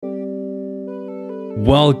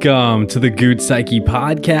Welcome to the Goot Psyche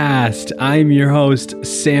podcast. I'm your host,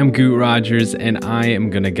 Sam Goot Rogers, and I am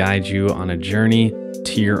going to guide you on a journey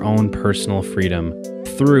to your own personal freedom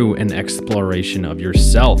through an exploration of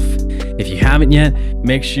yourself. If you haven't yet,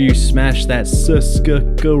 make sure you smash that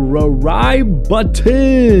subscribe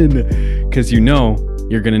button, because you know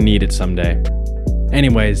you're going to need it someday.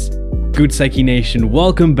 Anyways, Goot Psyche Nation,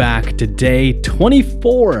 welcome back to day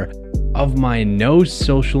 24 of my No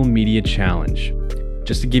Social Media Challenge.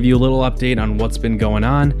 Just to give you a little update on what's been going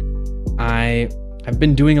on, I've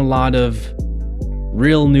been doing a lot of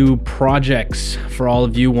real new projects for all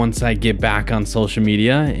of you once I get back on social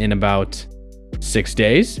media in about 6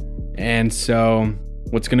 days. And so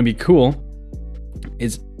what's going to be cool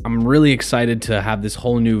is I'm really excited to have this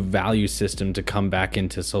whole new value system to come back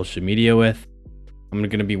into social media with. I'm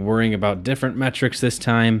going to be worrying about different metrics this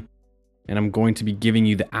time, and I'm going to be giving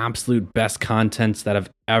you the absolute best contents that I've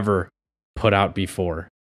ever put out before.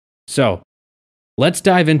 So let's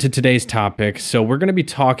dive into today's topic. So we're going to be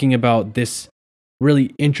talking about this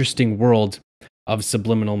really interesting world of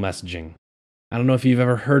subliminal messaging. I don't know if you've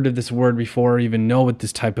ever heard of this word before or even know what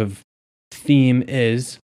this type of theme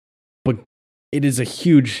is, but it is a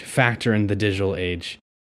huge factor in the digital age.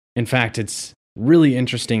 In fact, it's really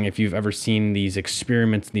interesting if you've ever seen these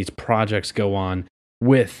experiments, these projects go on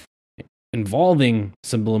with involving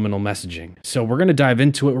subliminal messaging. So we're going to dive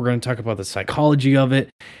into it. We're going to talk about the psychology of it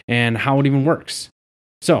and how it even works.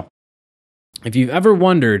 So if you've ever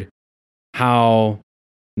wondered how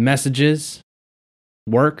messages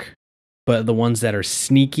work, but the ones that are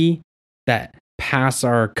sneaky, that pass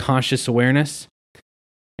our conscious awareness,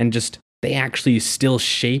 and just they actually still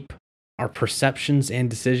shape our perceptions and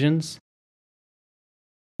decisions,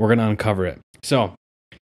 we're going to uncover it. So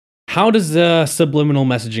how does subliminal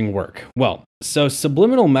messaging work? Well, so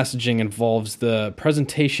subliminal messaging involves the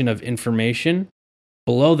presentation of information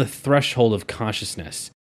below the threshold of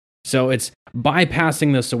consciousness. So it's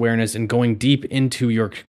bypassing this awareness and going deep into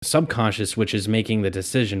your subconscious, which is making the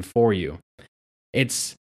decision for you.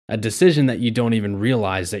 It's a decision that you don't even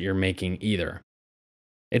realize that you're making either.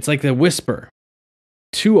 It's like the whisper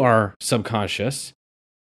to our subconscious,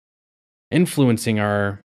 influencing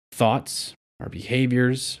our thoughts, our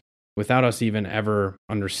behaviors, without us even ever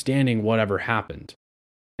understanding whatever happened.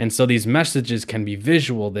 And so these messages can be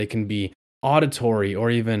visual, they can be auditory, or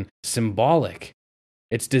even symbolic.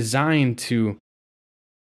 It's designed to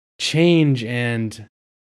change and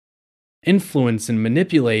influence and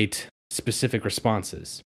manipulate specific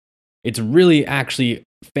responses. It's really actually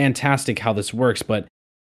fantastic how this works, but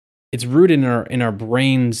it's rooted in our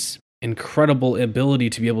brain's incredible ability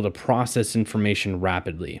to be able to process information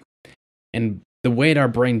rapidly. And the way that our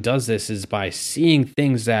brain does this is by seeing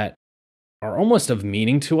things that are almost of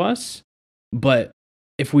meaning to us, but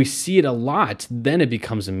if we see it a lot, then it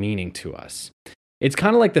becomes a meaning to us. It's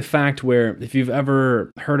kind of like the fact where, if you've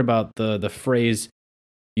ever heard about the phrase,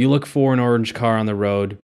 you look for an orange car on the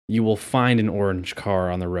road, you will find an orange car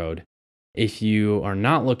on the road. If you are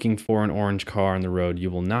not looking for an orange car on the road, you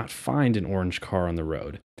will not find an orange car on the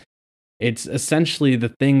road. It's essentially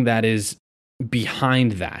the thing that is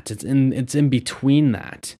behind that. It's in between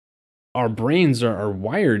that. Our brains are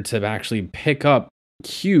wired to actually pick up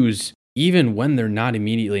cues even when they're not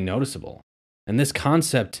immediately noticeable. And this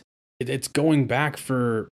concept, it's going back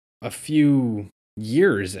for a few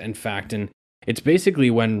years, in fact, and it's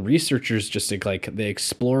basically when researchers just they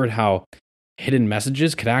explored how hidden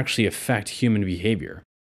messages could actually affect human behavior.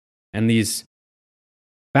 And these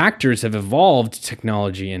factors have evolved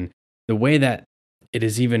technology and the way that it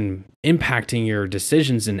is even impacting your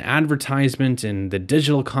decisions in advertisement and the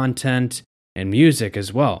digital content and music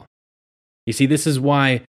as well. You see, this is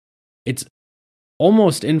why it's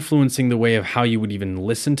almost influencing the way of how you would even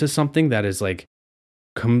listen to something that is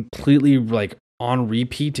completely on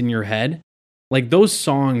repeat in your head. Like those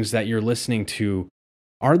songs that you're listening to,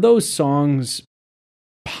 are those songs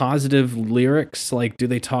positive lyrics? Like, do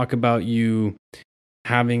they talk about you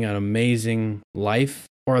having an amazing life?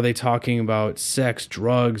 Or are they talking about sex,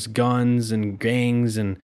 drugs, guns, and gangs,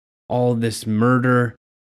 and all this murder?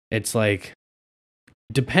 It's like,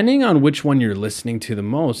 depending on which one you're listening to the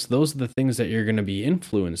most, those are the things that you're going to be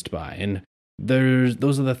influenced by. And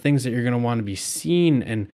those are the things that you're going to want to be seen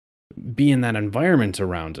and be in that environment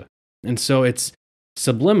around. And so it's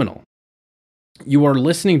subliminal. You are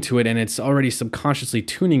listening to it, and it's already subconsciously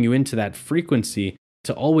tuning you into that frequency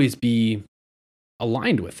to always be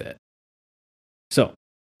aligned with it. So,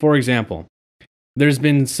 for example, there's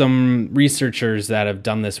been some researchers that have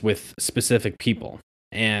done this with specific people.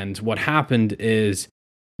 And what happened is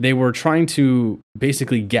they were trying to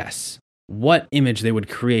basically guess what image they would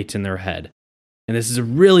create in their head. And this is a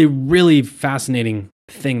really, really fascinating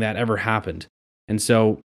thing that ever happened. And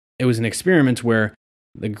so it was an experiment where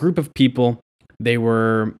the group of people, they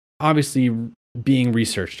were obviously being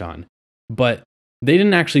researched on, but they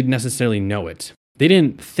didn't actually necessarily know it. They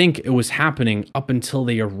didn't think it was happening up until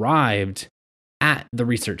they arrived at the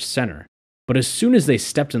research center. But as soon as they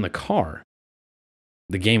stepped in the car,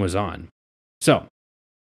 the game was on. So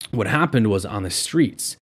what happened was, on the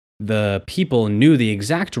streets, the people knew the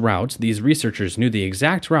exact route, these researchers knew the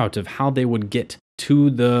exact route of how they would get to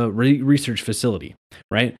the research facility,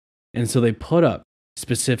 right? And so they put up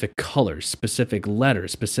specific colors, specific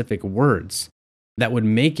letters, specific words that would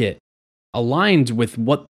make it aligned with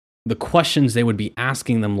what the questions they would be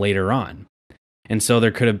asking them later on. And so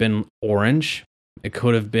there could have been orange, it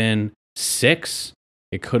could have been 6,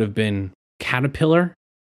 it could have been caterpillar.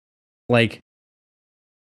 Like,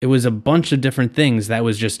 it was a bunch of different things that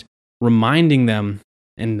was just reminding them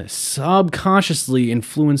and subconsciously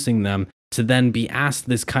influencing them to then be asked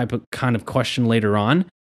this kind of question later on.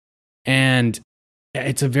 And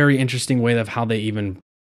it's a very interesting way of how they even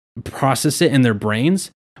process it in their brains.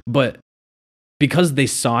 But because they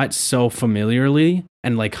saw it so familiarly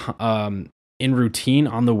and like in routine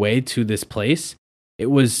on the way to this place, it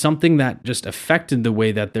was something that just affected the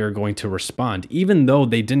way that they're going to respond, even though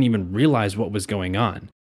they didn't even realize what was going on.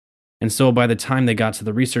 And so by the time they got to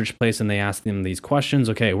the research place and they asked them these questions,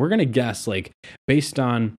 okay, we're going to guess, like, based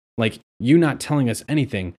on like you not telling us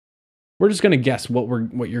anything, we're just going to guess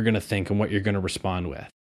what you're going to think and what you're going to respond with.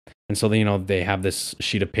 And so they have this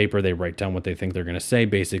sheet of paper, they write down what they think they're going to say,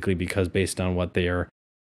 basically, because based on what they've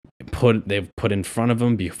put in front of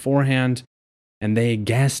them beforehand, and they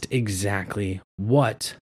guessed exactly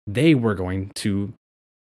what they were going to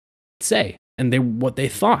say and what they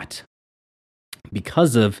thought,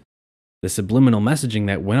 because of the subliminal messaging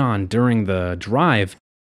that went on during the drive.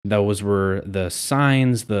 Those were the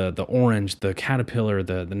signs, the orange, the caterpillar,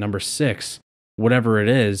 the number 6, whatever it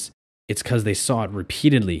is. It's because they saw it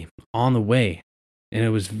repeatedly on the way. And it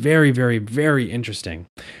was very, very, very interesting.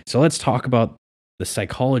 So let's talk about the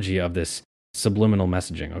psychology of this subliminal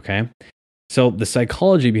messaging, okay? So the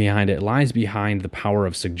psychology behind it lies behind the power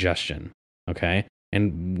of suggestion, okay?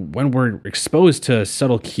 And when we're exposed to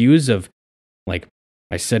subtle cues of, like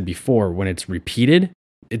I said before, when it's repeated,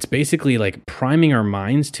 it's basically like priming our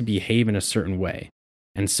minds to behave in a certain way.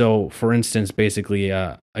 And so, for instance, basically,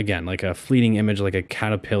 again, like a fleeting image, like a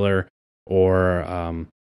caterpillar, or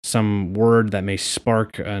some word that may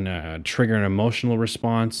spark and trigger an emotional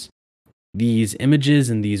response. These images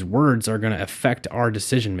and these words are going to affect our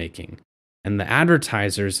decision making. And the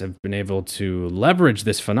advertisers have been able to leverage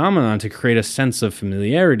this phenomenon to create a sense of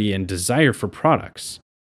familiarity and desire for products.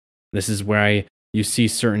 This is why you see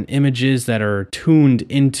certain images that are tuned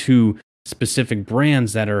into specific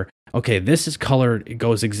brands that are, okay, this is colored, it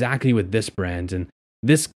goes exactly with this brand, and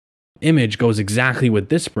this image goes exactly with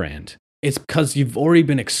this brand. It's because you've already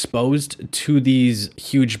been exposed to these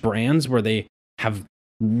huge brands where they have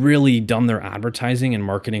really done their advertising and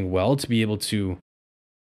marketing well to be able to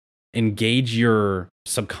engage your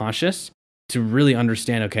subconscious to really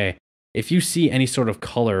understand, okay, if you see any sort of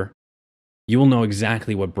color, you will know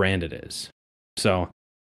exactly what brand it is. So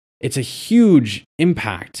it's a huge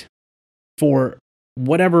impact for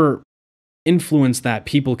whatever influence that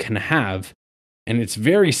people can have. And it's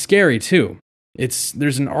very scary too.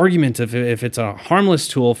 There's an argument if it's a harmless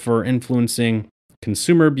tool for influencing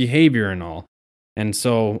consumer behavior and all. And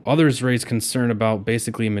so others raise concern about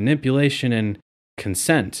basically manipulation and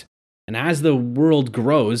consent. And as the world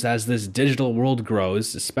grows, as this digital world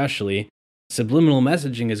grows, especially, subliminal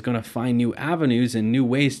messaging is going to find new avenues and new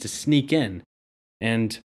ways to sneak in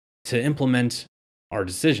and to implement our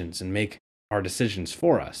decisions and make our decisions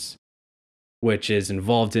for us, which is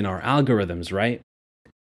involved in our algorithms, right?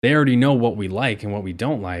 They already know what we like and what we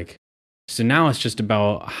don't like. So now it's just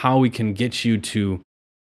about how we can get you to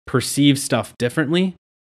perceive stuff differently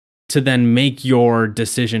to then make your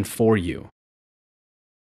decision for you.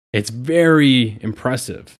 It's very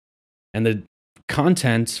impressive. And the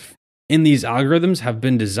content in these algorithms have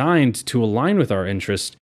been designed to align with our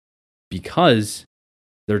interest because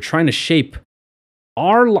they're trying to shape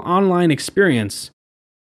our online experience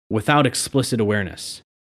without explicit awareness.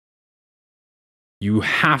 You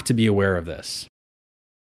have to be aware of this.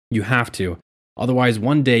 You have to. Otherwise,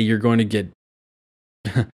 one day you're going to get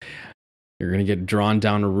drawn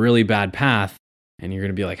down a really bad path, and you're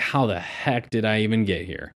going to be like, how the heck did I even get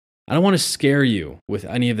here? I don't want to scare you with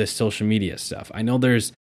any of this social media stuff. I know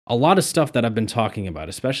there's a lot of stuff that I've been talking about,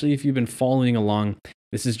 especially if you've been following along.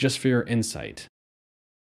 This is just for your insight.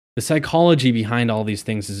 The psychology behind all these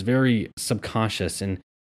things is very subconscious, and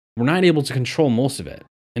we're not able to control most of it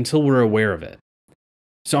until we're aware of it.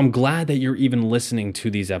 So I'm glad that you're even listening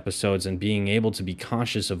to these episodes and being able to be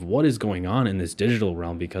conscious of what is going on in this digital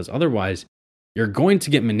realm, because otherwise you're going to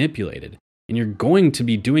get manipulated and you're going to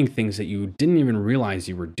be doing things that you didn't even realize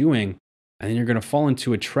you were doing. And then you're going to fall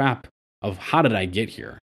into a trap of, how did I get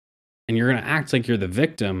here? And you're going to act like you're the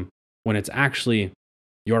victim when it's actually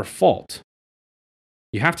your fault.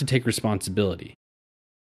 You have to take responsibility.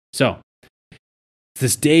 So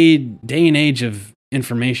this day and age of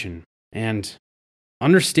information, and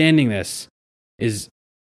understanding this is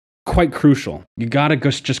quite crucial. You gotta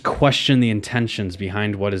just question the intentions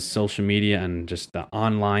behind what is social media and just the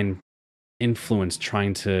online influence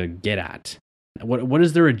trying to get at. What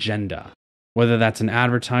is their agenda? Whether that's an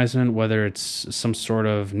advertisement, whether it's some sort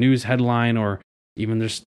of news headline, or even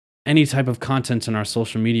there's any type of content in our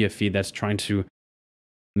social media feed that's trying to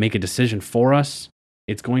make a decision for us,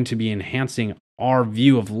 it's going to be enhancing our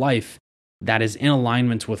view of life that is in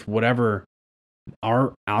alignment with whatever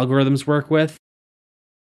our algorithms work with,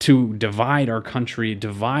 to divide our country,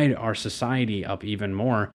 divide our society up even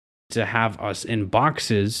more, to have us in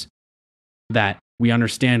boxes that we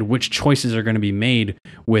understand which choices are going to be made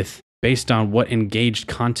with based on what engaged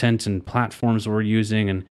content and platforms we're using.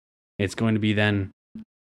 And it's going to be then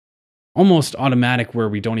almost automatic, where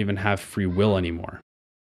we don't even have free will anymore.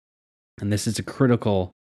 And this is a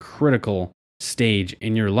critical stage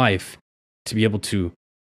in your life to be able to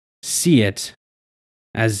see it,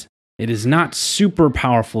 as it is not super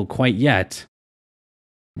powerful quite yet,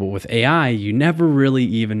 but with AI, you never really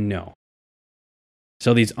even know.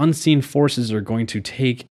 So these unseen forces are going to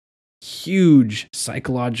take huge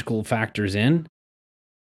psychological factors in,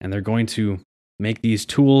 and they're going to make these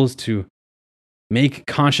tools to make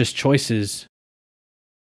conscious choices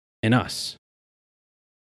in us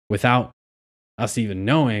without us even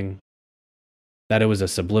knowing that it was a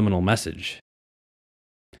subliminal message.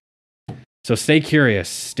 So stay curious,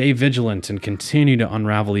 stay vigilant, and continue to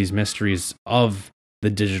unravel these mysteries of the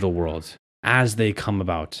digital world as they come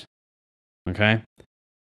about. Okay?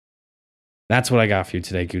 That's what I got for you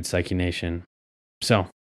today, Good Psyche Nation. So,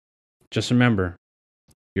 just remember,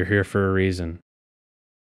 you're here for a reason.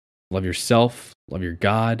 Love yourself, love your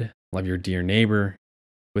God, love your dear neighbor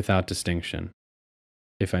without distinction.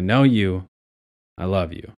 If I know you, I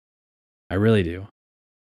love you. I really do.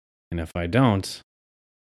 And if I don't,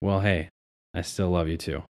 well, hey, I still love you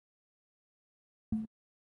too.